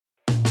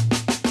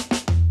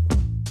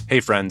Hey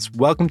friends,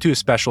 welcome to a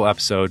special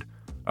episode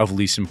of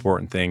Least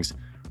Important Things.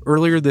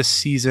 Earlier this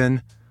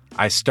season,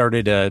 I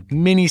started a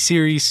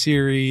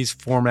mini-series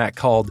format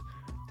called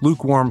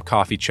Lukewarm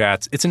Coffee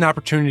Chats. It's an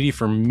opportunity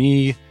for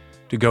me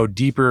to go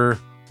deeper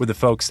with the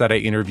folks that I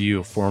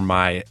interview for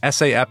my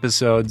essay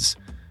episodes.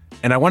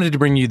 And I wanted to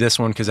bring you this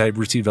one because I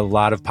received a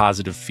lot of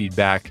positive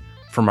feedback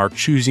from our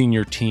Choosing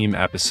Your Team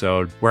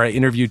episode, where I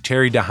interviewed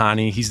Terry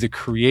Dahani. He's the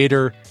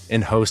creator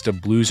and host of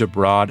Blues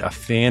Abroad, a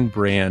fan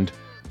brand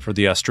for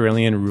the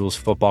Australian rules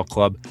football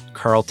club,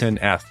 Carlton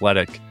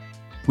Athletic.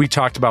 We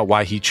talked about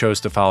why he chose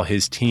to follow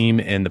his team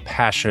and the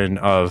passion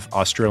of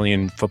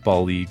Australian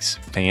Football League's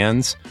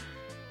fans.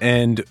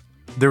 And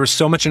there was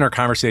so much in our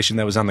conversation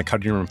that was on the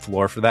cutting room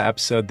floor for that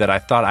episode that I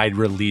thought I'd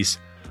release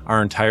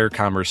our entire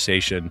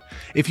conversation.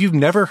 If you've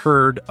never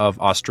heard of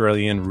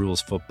Australian rules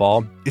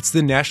football, it's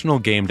the national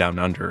game down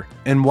under.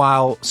 And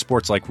while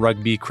sports like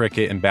rugby,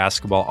 cricket, and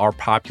basketball are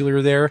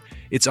popular there,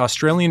 it's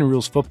Australian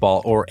rules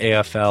football, or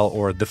AFL,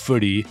 or the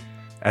footy,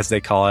 as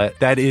they call it,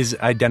 that is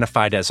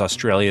identified as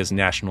Australia's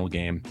national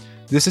game.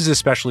 This is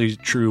especially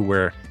true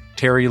where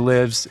Terry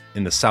lives,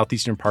 in the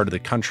southeastern part of the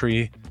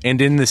country.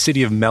 And in the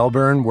city of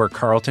Melbourne, where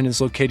Carlton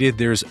is located,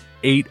 there's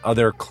 8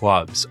 other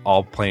clubs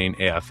all playing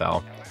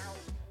AFL.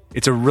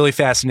 It's a really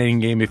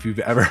fascinating game if you've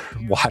ever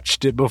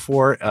watched it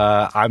before.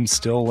 I'm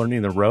still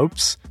learning the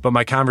ropes, but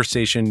my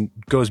conversation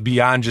goes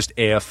beyond just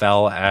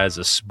AFL as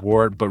a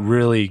sport, but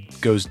really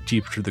goes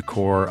deep to the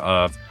core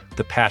of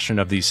the passion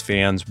of these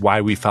fans,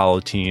 why we follow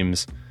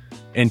teams,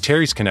 and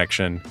Terry's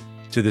connection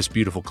to this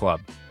beautiful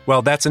club.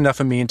 Well, that's enough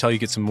of me until you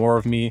get some more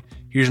of me.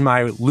 Here's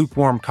my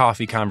lukewarm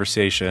coffee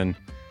conversation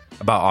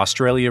about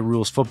Australia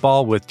rules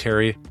football with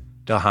Terry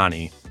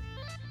Dahani.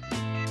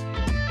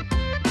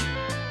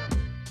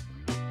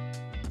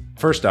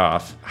 First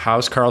off,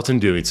 how's Carlton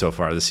doing so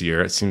far this year?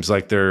 It seems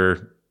like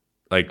they're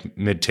like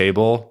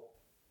mid-table.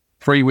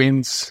 3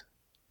 wins,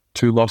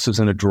 2 losses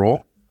and a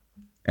draw.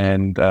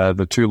 And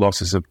the 2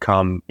 losses have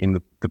come in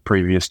the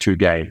previous 2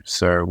 games.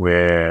 So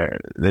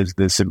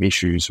there's some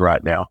issues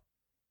right now.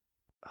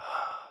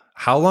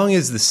 How long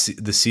is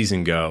the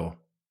season go?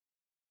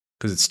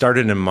 Because it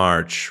started in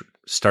March,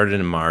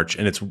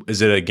 and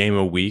is it a game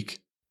a week?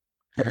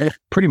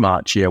 Pretty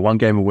much, yeah. 1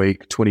 game a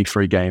week,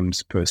 23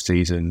 games per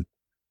season.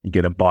 You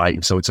get a bye.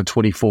 So it's a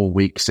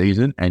 24-week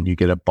season, and you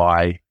get a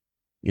bye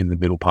in the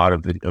middle part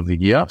of the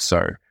year.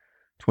 So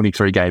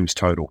 23 games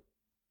total.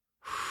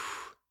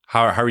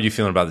 How are you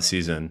feeling about the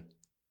season?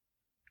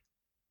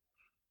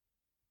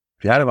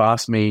 If you had have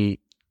asked me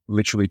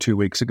literally 2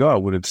 weeks ago, I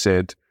would have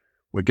said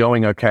we're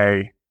going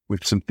okay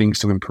with some things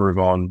to improve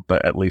on,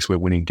 but at least we're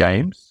winning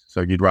games.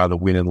 So you'd rather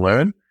win and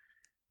learn.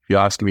 If you're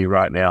asking me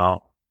right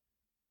now,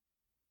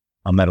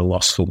 I'm at a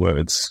loss for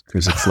words,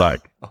 because it's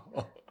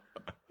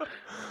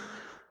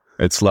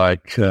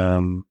like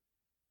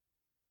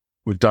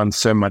we've done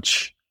so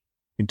much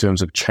in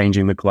terms of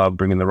changing the club,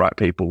 bringing the right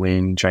people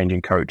in,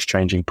 changing coach,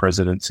 changing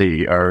president,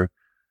 CEO,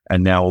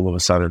 and now all of a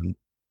sudden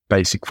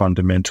basic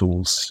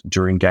fundamentals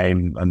during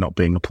game are not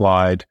being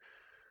applied.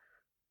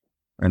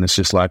 And it's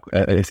just like,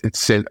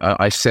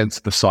 I sense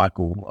the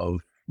cycle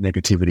of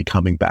negativity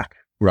coming back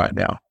right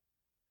now.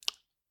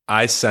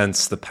 I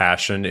sense the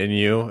passion in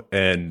you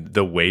and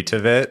the weight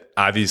of it.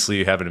 Obviously,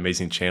 you have an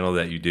amazing channel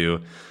that you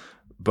do.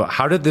 But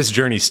how did this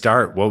journey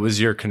start? What was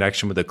your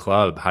connection with the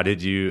club? How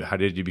did you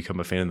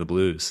become a fan of the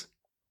Blues?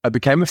 I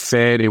became a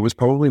fan. It was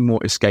probably more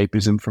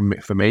escapism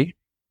for me.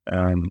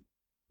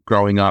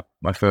 Growing up,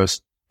 my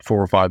first 4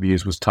 or 5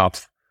 years was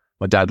tough.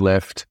 My dad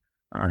left.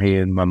 He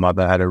and my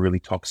mother had a really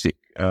toxic,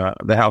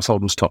 the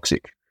household was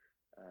toxic.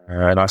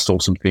 And I saw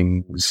some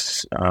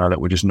things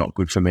that were just not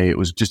good for me. It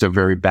was just a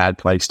very bad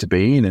place to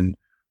be in. And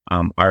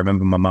I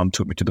remember my mum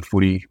took me to the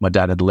footy. My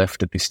dad had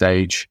left at this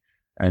stage,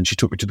 and she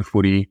took me to the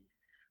footy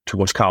to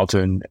watch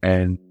Carlton,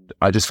 and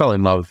I just fell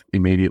in love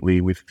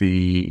immediately with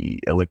the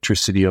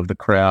electricity of the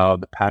crowd,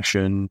 the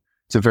passion.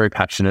 It's a very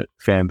passionate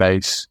fan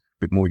base,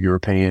 a bit more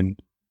European,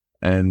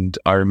 and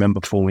I remember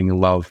falling in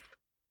love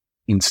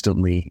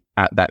instantly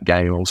at that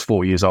game. I was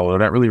 4 years old. I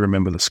don't really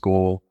remember the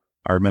score.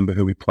 I remember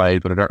who we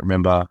played, but I don't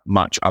remember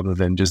much other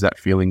than just that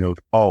feeling of,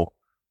 oh,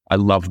 I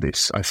love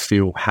this. I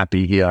feel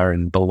happy here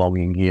and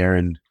belonging here.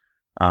 And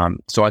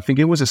so I think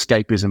it was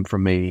escapism for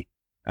me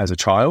as a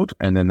child,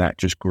 and then that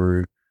just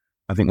grew.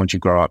 I think once you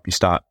grow up, you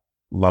start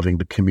loving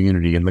the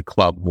community and the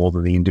club more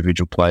than the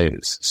individual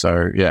players.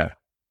 So, yeah.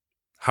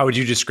 How would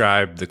you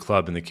describe the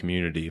club and the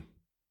community?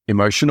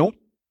 Emotional,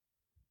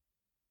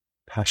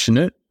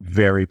 passionate,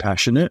 very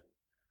passionate,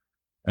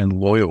 and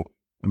loyal.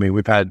 I mean,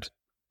 we've had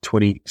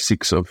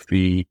 26 of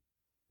the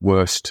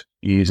worst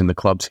years in the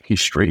club's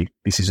history.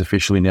 This is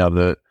officially now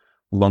the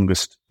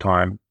longest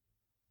time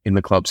in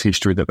the club's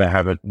history that they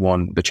haven't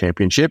won the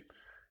championship.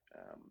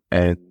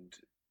 And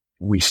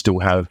we still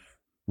have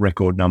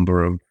record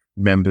number of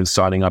members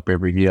signing up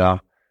every year,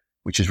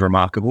 which is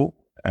remarkable.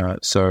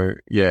 So,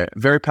 yeah,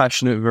 very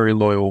passionate, very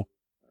loyal,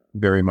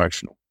 very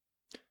emotional.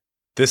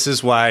 This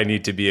is why I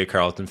need to be a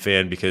Carlton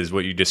fan, because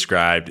what you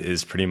described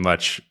is pretty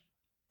much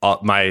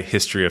my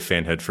history of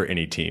fanhood for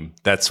any team.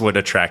 That's what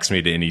attracts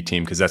me to any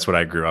team, because that's what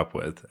I grew up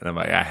with. And I'm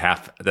like,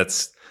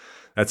 that's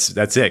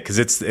it, because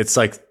it's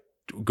like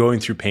going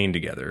through pain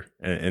together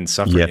and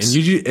suffering. Yes.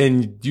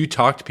 And you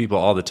talk to people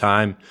all the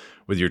time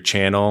with your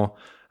channel.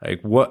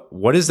 Like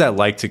what is that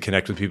like to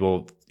connect with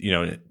people,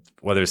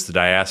 whether it's the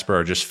diaspora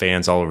or just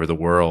fans all over the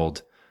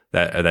world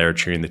that are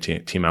cheering the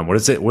team on? What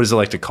is it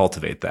like to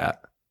cultivate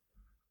that?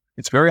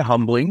 It's very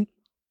humbling.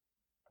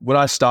 When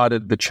I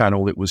started the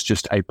channel, it was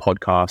just a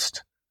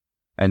podcast.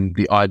 And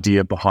the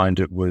idea behind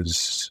it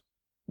was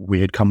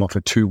we had come off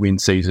a 2-win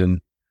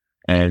season,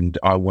 and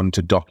I wanted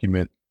to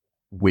document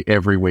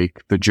every week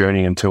the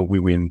journey until we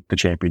win the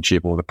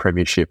championship, or the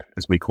premiership,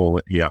 as we call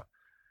it here.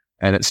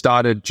 And it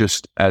started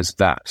just as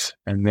that.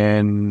 And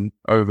then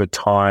over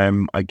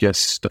time, I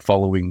guess the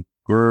following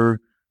grew.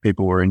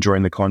 People were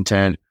enjoying the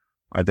content.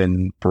 I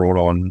then brought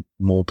on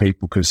more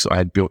people because I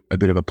had built a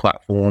bit of a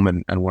platform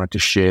and wanted to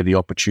share the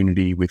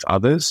opportunity with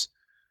others.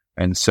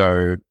 And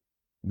so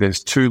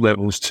there's 2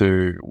 levels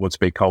to what's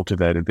being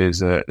cultivated.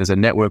 There's a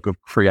network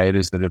of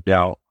creators that have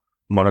now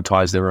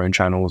monetized their own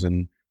channels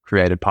and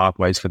created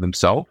pathways for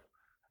themselves.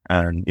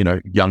 And,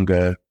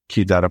 younger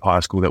kids out of high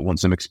school that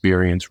want some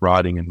experience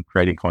writing and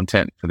creating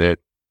content for their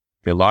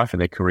life and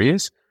their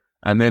careers.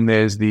 And then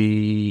there's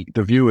the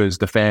viewers,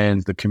 the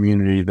fans, the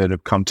community that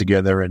have come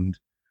together, and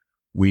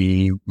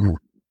we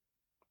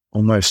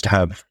almost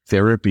have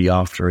therapy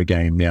after a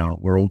game now.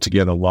 We're all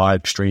together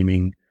live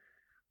streaming,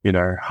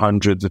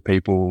 hundreds of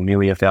people,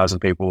 nearly 1,000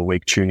 people a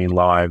week tune in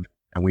live,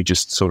 and we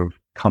just sort of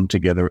come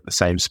together at the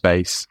same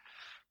space.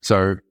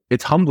 So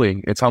it's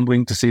humbling. It's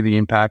humbling to see the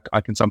impact.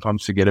 I can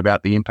sometimes forget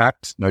about the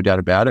impact, no doubt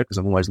about it, because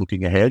I'm always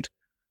looking ahead.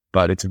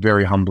 But it's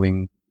very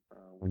humbling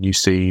when you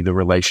see the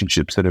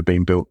relationships that have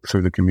been built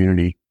through the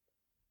community.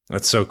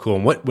 That's so cool.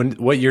 And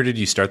what year did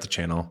you start the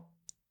channel?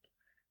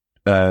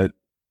 The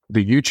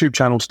YouTube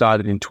channel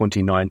started in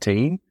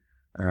 2019,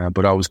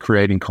 but I was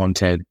creating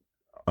content,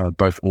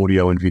 both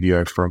audio and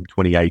video, from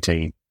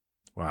 2018.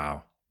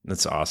 Wow.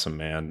 That's awesome,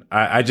 man.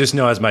 I just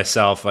know as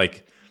myself,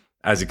 like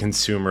as a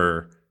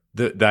consumer,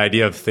 the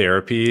idea of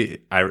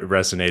therapy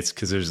resonates,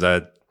 because there's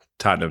a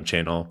Tottenham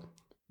channel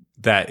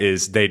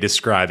they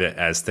describe it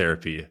as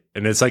therapy,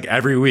 and it's like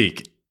every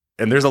week,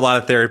 and there's a lot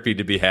of therapy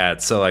to be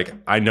had. So like,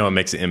 I know it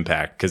makes an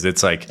impact, because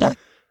it's like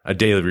a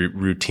daily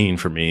routine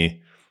for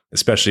me,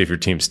 especially if your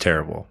team's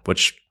terrible,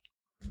 which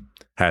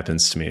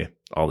happens to me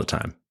all the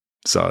time.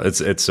 So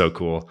it's so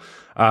cool.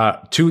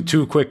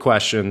 Two quick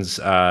questions.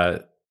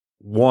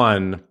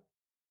 One,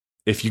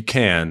 if you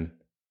can,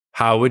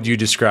 how would you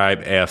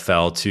describe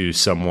AFL to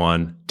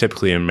someone,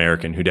 typically an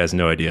American, who has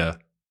no idea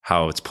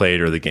how it's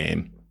played or the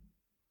game?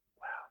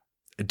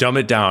 Wow. Dumb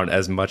it down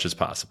as much as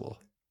possible.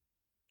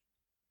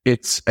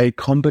 It's a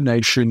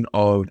combination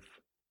of,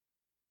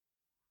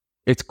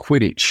 it's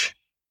Quidditch.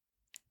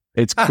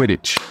 It's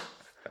Quidditch.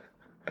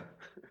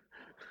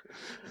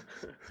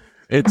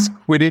 It's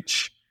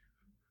Quidditch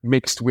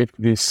mixed with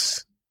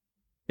this.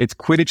 It's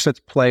Quidditch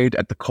that's played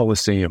at the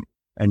Coliseum,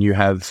 and you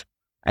have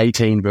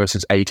 18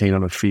 versus 18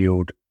 on a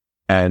field,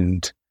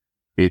 and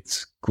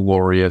it's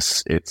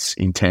glorious. It's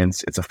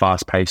intense. It's a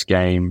fast-paced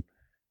game.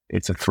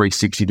 It's a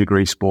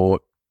 360-degree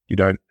sport. You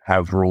don't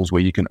have rules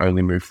where you can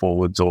only move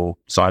forwards or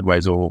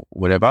sideways or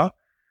whatever.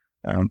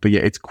 But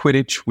yeah, it's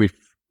Quidditch with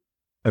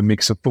a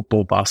mix of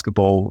football,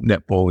 basketball,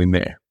 netball in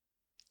there.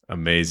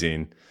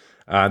 Amazing.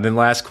 And then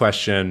last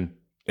question.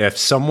 If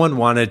someone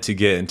wanted to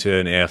get into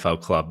an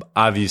AFL club,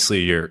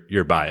 obviously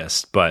you're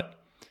biased, but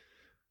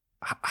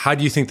how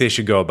do you think they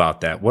should go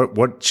about that?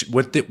 What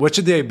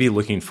should they be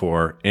looking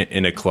for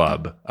in a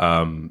club?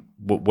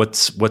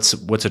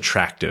 What's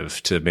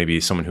attractive to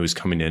maybe someone who's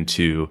coming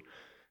into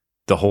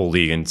the whole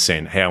league and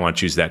saying, hey, I want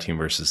to choose that team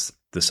versus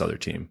this other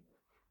team?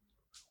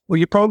 Well,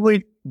 you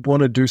probably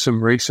want to do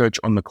some research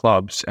on the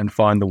clubs and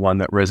find the one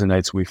that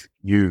resonates with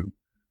you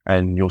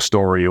and your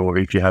story, or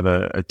if you have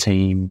a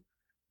team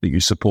that you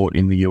support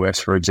in the US,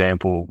 for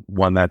example,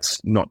 one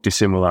that's not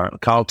dissimilar.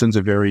 Carlton's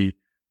a very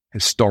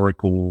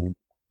historical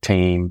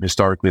team,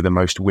 historically the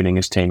most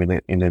winningest team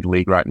in the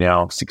league right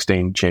now,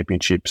 16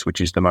 championships,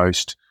 which is the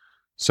most.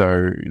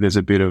 So there's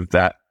a bit of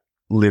that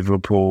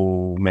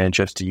Liverpool,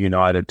 Manchester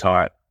United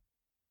type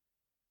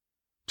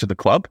to the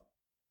club.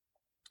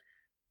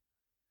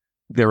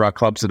 There are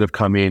clubs that have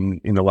come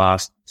in the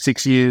last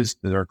 6 years.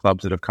 There are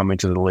clubs that have come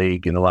into the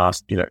league in the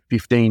last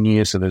 15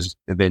 years. So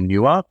they're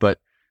newer, but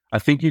I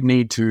think you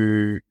need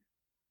to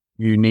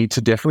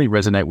definitely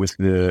resonate with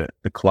the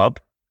club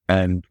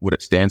and what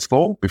it stands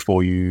for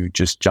before you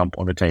just jump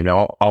on a team.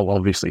 Now, I'll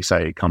obviously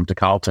say come to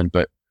Carlton,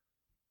 but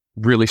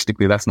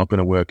realistically, that's not going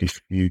to work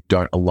if you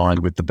don't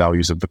align with the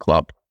values of the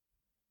club.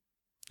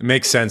 It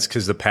makes sense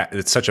because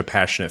it's such a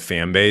passionate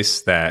fan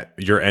base that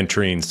you're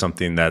entering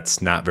something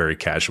that's not very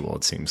casual,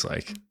 it seems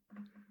like.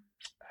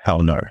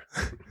 Hell no.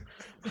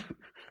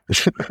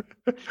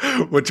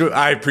 Which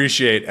I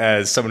appreciate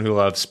as someone who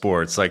loves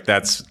sports. Like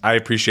I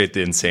appreciate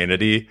the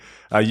insanity.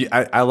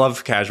 I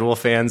love casual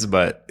fans,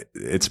 but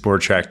it's more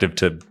attractive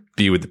to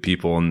be with the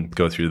people and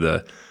go through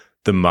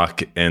the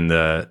muck and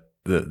the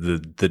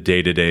the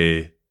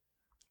day-to-day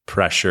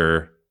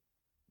pressure,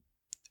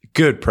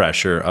 good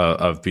pressure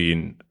of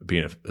being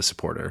a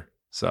supporter.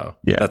 So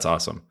yeah, that's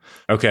awesome.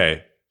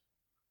 Okay.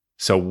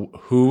 So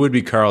who would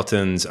be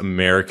Carlton's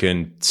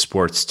American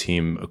sports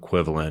team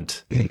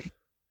equivalent?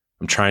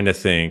 I'm trying to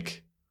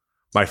think.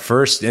 My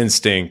first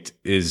instinct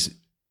is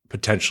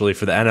potentially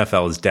for the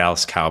NFL is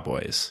Dallas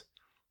Cowboys.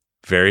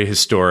 Very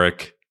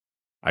historic,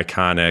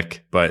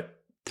 iconic,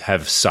 but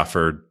have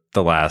suffered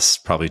the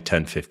last probably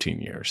 10, 15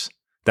 years.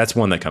 That's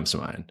one that comes to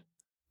mind.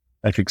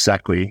 That's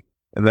exactly.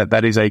 And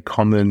that is a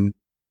common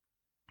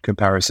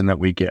comparison that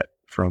we get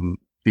from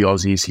the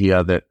Aussies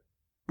here that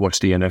watch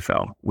the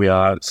NFL. We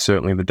are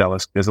certainly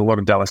there's a lot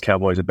of Dallas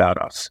Cowboys about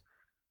us.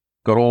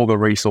 Got all the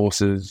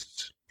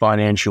resources,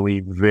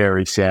 financially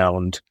very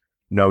sound,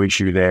 no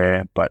issue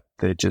there, but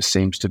there just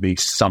seems to be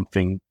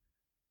something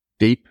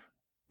deep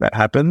that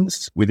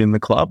happens within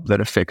the club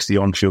that affects the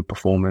on-field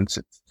performance.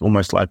 It's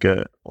almost like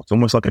a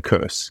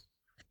curse.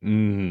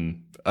 I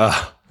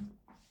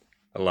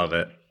love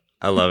it.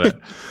 I love it.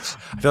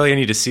 I feel like I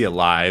need to see it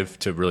live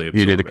to really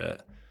absorb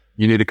it.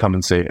 You need to come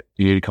and see it.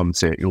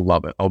 You'll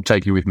love it. I'll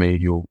take you with me.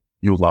 You'll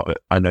love it.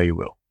 I know you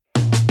will.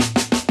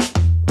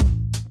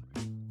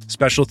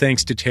 Special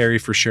thanks to Terry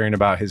for sharing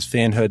about his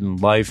fanhood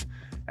and life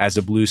as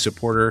a Blues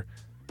supporter.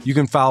 You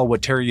can follow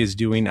what Terry is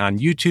doing on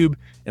YouTube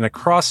and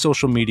across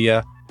social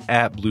media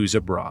at Blues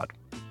Abroad.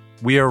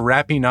 We are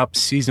wrapping up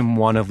season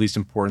 1 of Least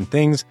Important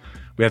Things.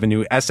 We have a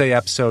new essay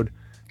episode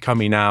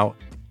coming out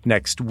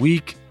next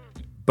week.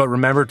 But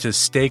remember to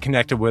stay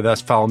connected with us.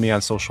 Follow me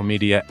on social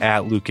media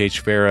at Luke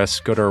H.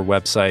 Ferris. Go to our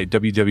website,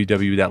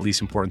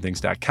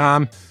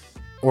 www.leastimportantthings.com,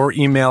 or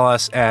email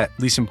us at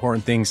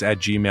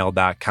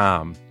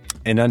leastimportantthings@gmail.com.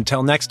 And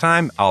until next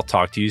time, I'll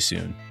talk to you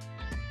soon.